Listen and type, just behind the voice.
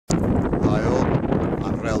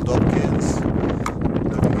Rael Dobkins,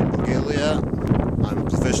 living in Bulgaria. I'm a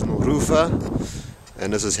professional roofer,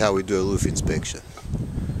 and this is how we do a roof inspection.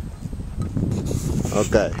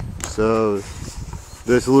 Okay, so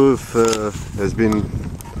this roof has been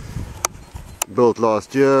built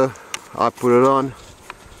last year. I put it on.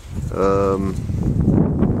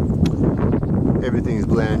 Everything is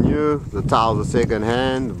brand new. The tiles are second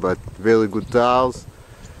hand, but very good tiles.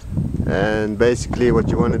 And basically what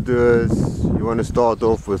you want to do is you want to start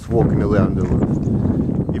off with walking around the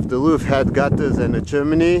roof. If the roof had gutters and a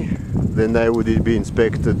chimney, then they would be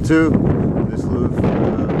inspected too. This roof is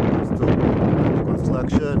still under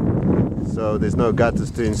construction, so there's no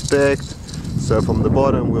gutters to inspect. So from the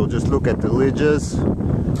bottom we'll just look at the ledges,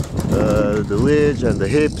 the ledge and the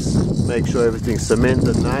hips, make sure everything's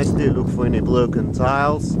cemented nicely, look for any broken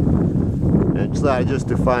tiles and try just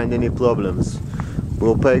to find any problems.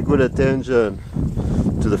 We'll pay good attention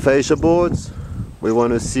to the fascia boards. We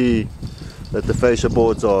want to see that the fascia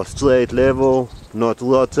boards are straight, level, not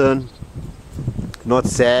rotten, not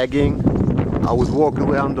sagging. I would walk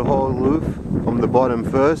around the whole roof from the bottom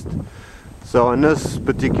first. So on this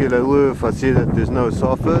particular roof I see that there's no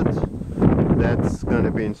soffit. That's going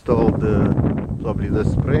to be installed probably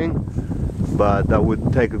this spring, but I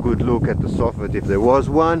would take a good look at the soffit if there was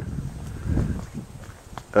one.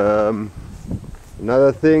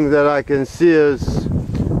 Another thing that I can see is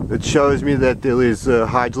it shows me that there is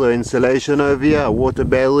hydro insulation over here, a water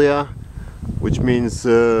barrier, which means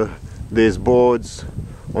there's boards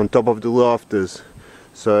on top of the rafters.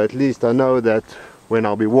 So at least I know that when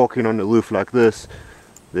I'll be walking on the roof like this,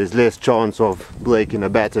 there's less chance of breaking a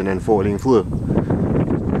batten and falling through.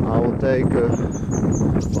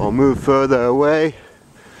 I'll move further away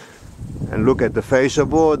and look at the fascia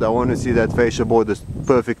board. I want to see that fascia board is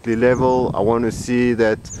perfectly level. I want to see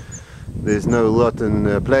that there's no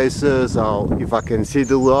rotten places. If I can see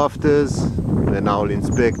the rafters, then I'll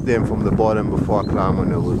inspect them from the bottom before I climb on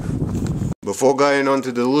the roof. Before going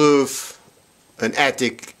onto the roof, an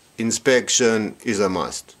attic inspection is a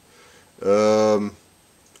must.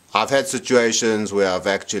 I've had situations where I've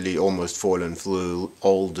actually almost fallen through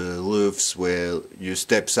old roofs where you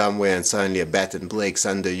step somewhere and suddenly a batten breaks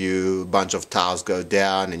under you, a bunch of tiles go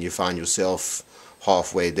down and you find yourself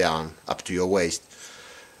halfway down, up to your waist.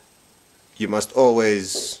 You must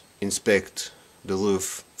always inspect the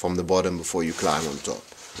roof from the bottom before you climb on top.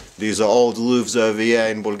 These are old roofs over here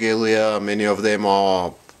in Bulgaria. Many of them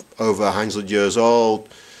are over 100 years old.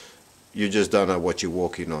 You just don't know what you're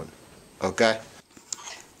walking on. Okay?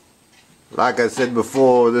 Like I said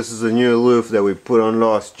before, this is a new roof that we put on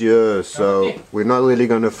last year, so we're not really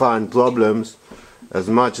going to find problems as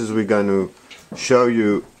much as we're going to show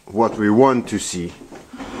you what we want to see.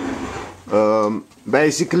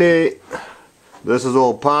 Basically, this is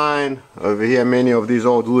all pine. Over here many of these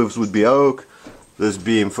old roofs would be oak. This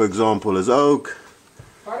beam, for example, is oak.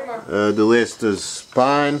 The rest is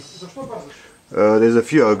pine. There's a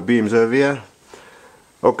few oak beams over here.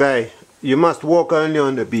 Okay, you must walk only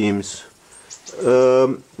on the beams.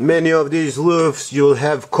 Many of these roofs you'll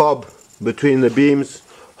have cob between the beams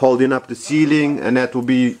holding up the ceiling, and that will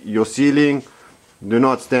be your ceiling. Do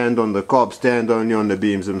not stand on the cob, stand only on the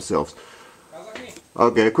beams themselves.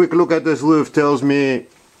 Okay, a quick look at this roof tells me,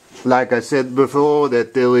 like I said before,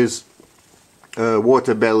 that there is a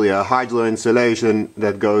water barrier, hydro insulation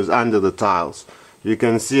that goes under the tiles. You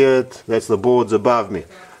can see it, that's the boards above me.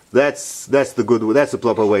 That's the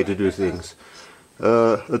proper way to do things.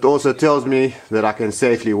 It also tells me that I can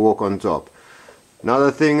safely walk on top.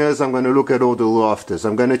 Another thing is I'm going to look at all the rafters.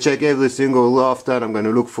 I'm going to check every single rafter and I'm going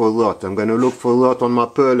to look for a lot. I'm going to look for a lot on my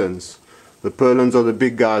purlins. The purlins are the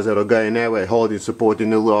big guys that are going that way, holding,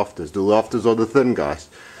 supporting the rafters. The rafters are the thin guys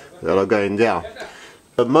that are going down.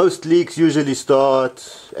 Most leaks usually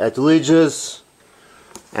start at ridges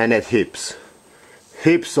and at hips.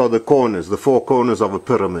 Hips are the corners, the four corners of a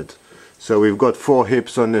pyramid. So we've got 4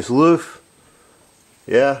 hips on this roof.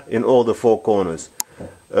 Yeah, in all the 4 corners.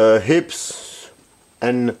 Hips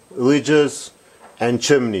and ridges and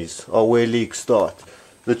chimneys are where leaks start.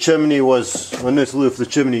 The chimney was, on this roof, the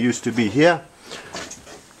chimney used to be here,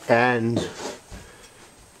 and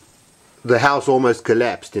the house almost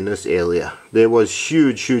collapsed in this area. There was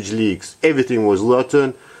huge leaks. Everything was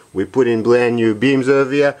rotten. We put in brand new beams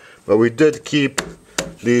over here, but we did keep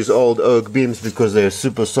these old oak beams because they're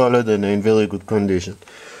super solid and they're in very good condition.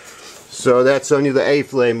 So that's only the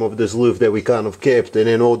A-frame of this roof that we kind of kept, and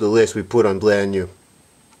then all the rest we put on brand new.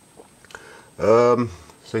 So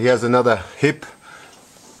here's another hip.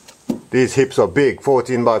 These hips are big,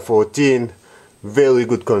 14 by 14, very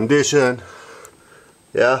good condition.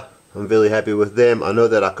 Yeah, I'm very happy with them. I know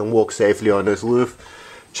that I can walk safely on this roof.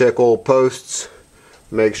 check all posts,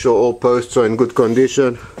 make sure all posts are in good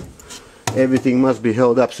condition. Everything must be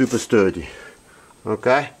held up super sturdy.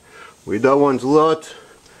 Okay, we don't want a lot,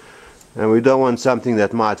 and we don't want something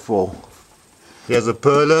that might fall. Here's a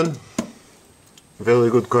purlin, very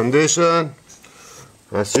good condition.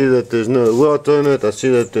 I see that there's no lot on it. I see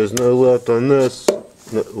that there's no lot on this.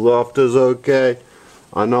 The lofter's okay.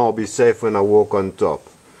 I know I'll be safe when I walk on top.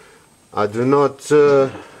 I do not,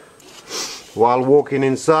 while walking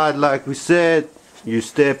inside, like we said, you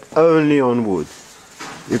step only on wood.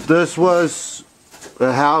 If this was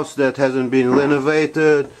a house that hasn't been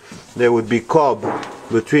renovated, there would be cob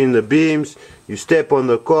between the beams. You step on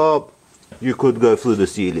the cob, you could go through the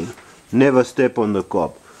ceiling. Never step on the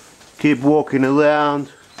cob. Keep walking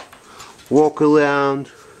around, walk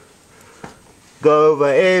around, go over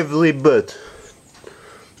every bit.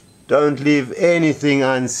 Don't leave anything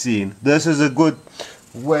unseen. This is a good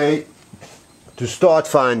way to start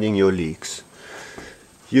finding your leaks.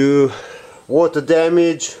 Water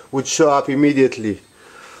damage would show up immediately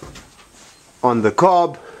on the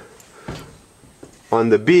cob, on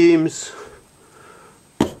the beams,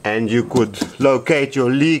 and you could locate your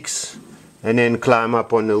leaks and then climb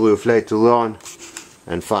up on the roof later on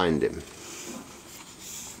and find them.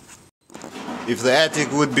 If the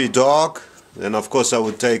attic would be dark, then of course I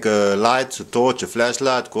would take a light, a torch, a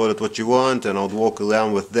flashlight, call it what you want, and I would walk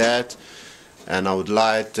around with that, and I would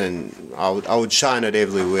light, and I would shine it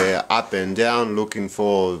everywhere, up and down, looking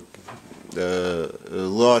for a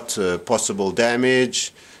lot possible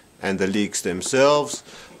damage and the leaks themselves.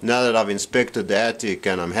 Now that I've inspected the attic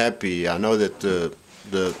and I'm happy, I know that the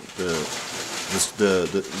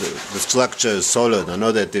structure is solid. I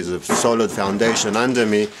know that there's a solid foundation under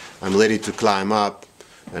me. I'm ready to climb up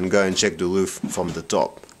and go and check the roof from the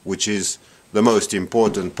top, which is the most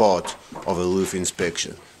important part of a roof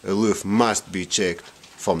inspection. A roof must be checked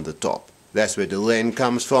from the top. That's where the rain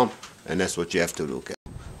comes from, and that's what you have to look at.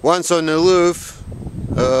 Once on the roof,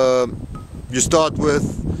 you start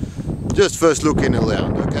with just first looking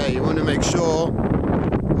around. Okay, you want to make sure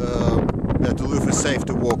that the roof is safe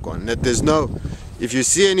to walk on. That there's no, if you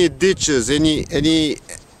see any ditches, anything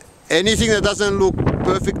that doesn't look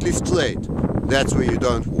perfectly straight, that's where you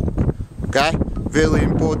don't walk. Okay, very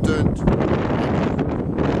important.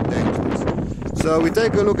 Dangerous. So we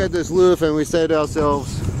take a look at this roof and we say to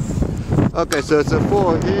ourselves, okay, so it's a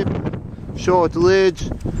 4-hip short ledge.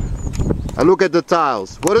 I look at the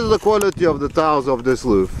tiles. What is the quality of the tiles of this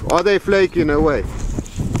roof? Are they flaking away?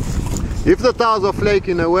 If the tiles are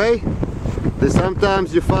flaking away, then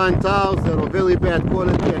sometimes you find tiles that are very bad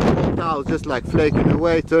quality and all tiles just like flaking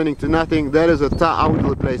away, turning to nothing. That is a tile. I would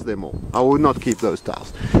replace them all. I would not keep those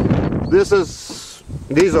tiles.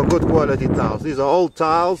 These are good quality tiles. These are old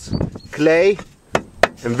tiles, clay,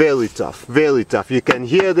 and very tough, very tough. You can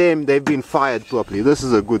hear them, they've been fired properly. This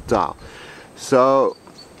is a good tile. So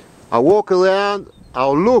I walk around,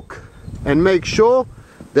 I'll look and make sure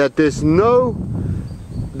that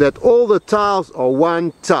that all the tiles are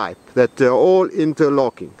one type, that they're all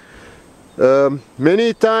interlocking.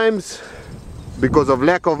 Many times, because of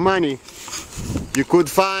lack of money, you could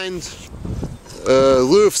find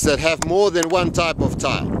roofs that have more than one type of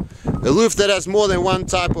tile. A roof that has more than one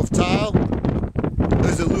type of tile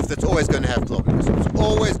is a roof that's always going to have problems. It's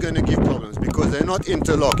always going to give problems because they're not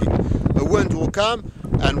interlocking. The wind will come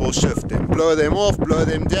and will shift them, blow them off, blow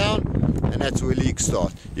them down, and that's where leaks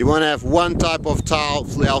start. You want to have one type of tile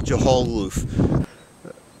throughout your whole roof.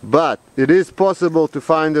 But it is possible to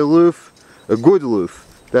find a roof, a good roof,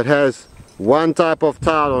 that has one type of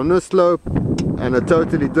tile on this slope and a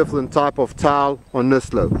totally different type of tile on this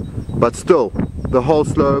slope. But still, the whole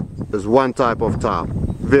slope is one type of tile.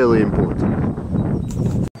 Very important.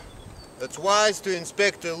 It's wise to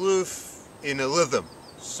inspect a roof in a rhythm.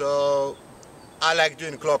 So I like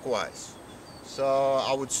doing clockwise. So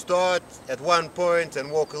I would start at one point and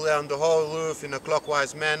walk around the whole roof in a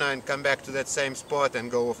clockwise manner and come back to that same spot and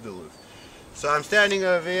go off the roof. So I'm standing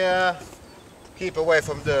over here, keep away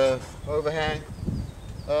from the overhang.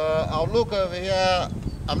 I'll look over here.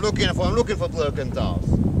 I'm looking for broken tiles.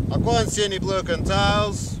 I can't see any broken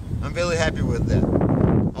tiles. I'm very happy with that.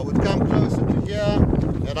 I would come closer to here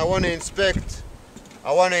and I want to inspect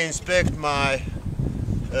my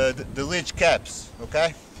the ridge caps.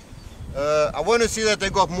 Okay. I want to see that they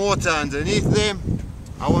got mortar underneath them.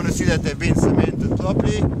 I want to see that they've been cemented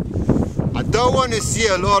properly. I don't want to see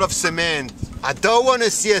a lot of cement. I don't want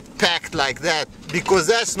to see it packed like that, because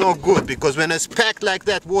that's not good, because when it's packed like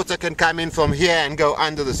that, water can come in from here and go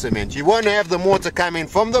under the cement. You want to have the mortar come in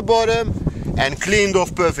from the bottom and cleaned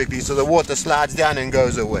off perfectly so the water slides down and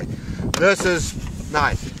goes away. This is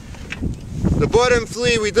nice. The bottom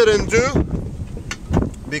 3 we didn't do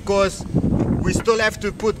because we still have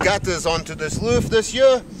to put gutters onto this roof this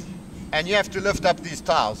year, and you have to lift up these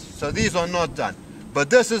tiles. So these are not done.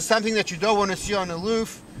 But this is something that you don't want to see on a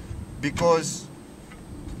roof because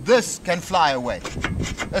this can fly away.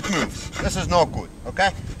 It moves. This is not good,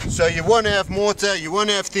 okay? So you want to have mortar, you want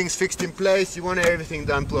to have things fixed in place, you want to have everything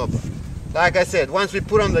done proper. Like I said, once we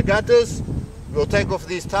put on the gutters, we'll take off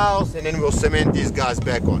these tiles and then we'll cement these guys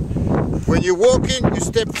back on. When you walk in, you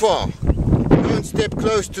step far. Don't step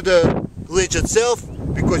close to the ledge itself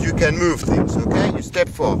because you can move things, okay? You step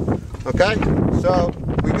far, okay? So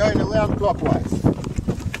we're going around clockwise.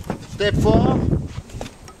 Step far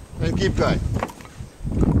and keep going.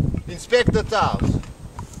 Inspect the tiles.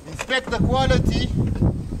 Inspect the quality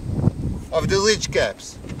of the ledge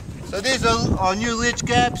caps. So these are our new ledge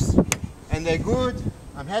caps and they're good.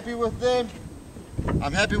 I'm happy with them.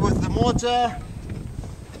 I'm happy with the mortar.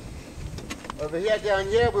 Over here, down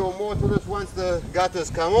here, we will mortar this once the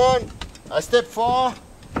gutters come on. I step far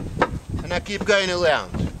and I keep going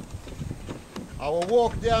around. I will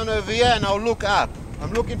walk down over here and I'll look up.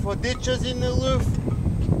 I'm looking for ditches in the roof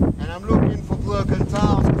and I'm looking for broken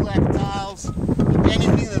tiles, cracked tiles,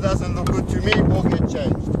 anything that doesn't look good to me will get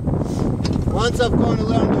changed. Once I've gone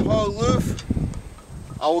around the whole roof,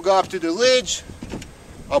 I will go up to the ledge.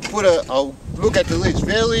 I'll look at the ledge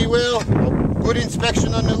very well. Good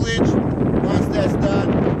inspection on the ledge. Once that's done,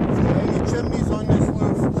 if there are any chimneys on this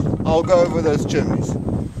roof, I'll go over those chimneys.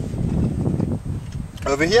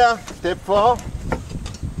 Over here, step far.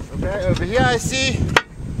 Okay, over here I see,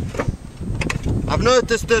 I've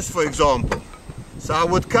noticed this for example. So I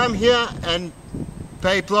would come here and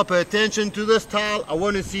pay proper attention to this tile. I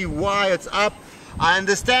want to see why it's up. I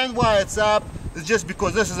understand why it's up. It's just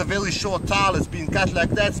because this is a very short tile. It's been cut like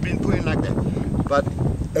that, it's been put in like that. But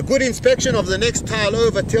a good inspection of the next tile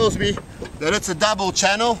over tells me that it's a double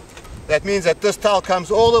channel. That means that this tile comes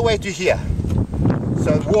all the way to here.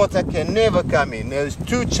 So water can never come in. There's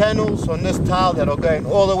 2 channels on this tile that are going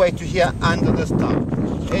all the way to here under this tile.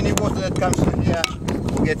 Any water that comes to here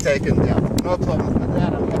will get taken down. No problem with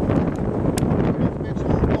that. I'm happy.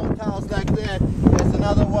 Inspection on all tiles like that. There's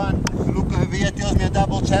another one. Look over here, tells me a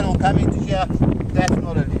double channel coming to here. That's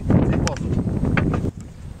not a leak. It's impossible.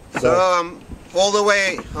 So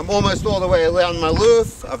I'm almost all the way around my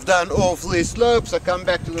roof. I've done all 3 slopes. I come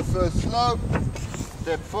back to the first slope.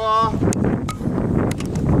 Step far.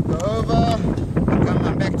 Go over.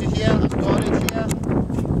 I'm back to here. I started here.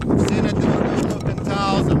 I've seen it. There were no broken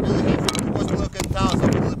tiles. I'm really happy with there was broken tiles. I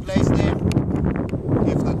will replace them.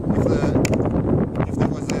 If there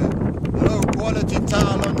was a low quality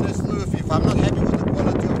tile on this roof, if I'm not happy with the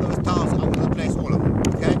quality of those tiles, I will replace all of them.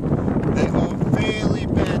 Okay? They are very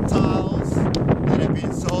bad tiles that have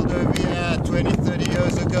been sold over here 20-30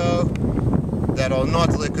 years ago that are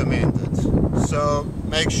not recommended. So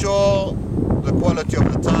make sure the quality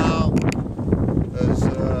of the tile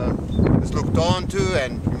is looked on to,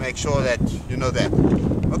 and make sure that you know that.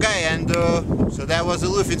 Okay, and so that was the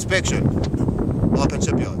roof inspection. Balkan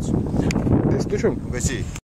Shipyards. We'll see.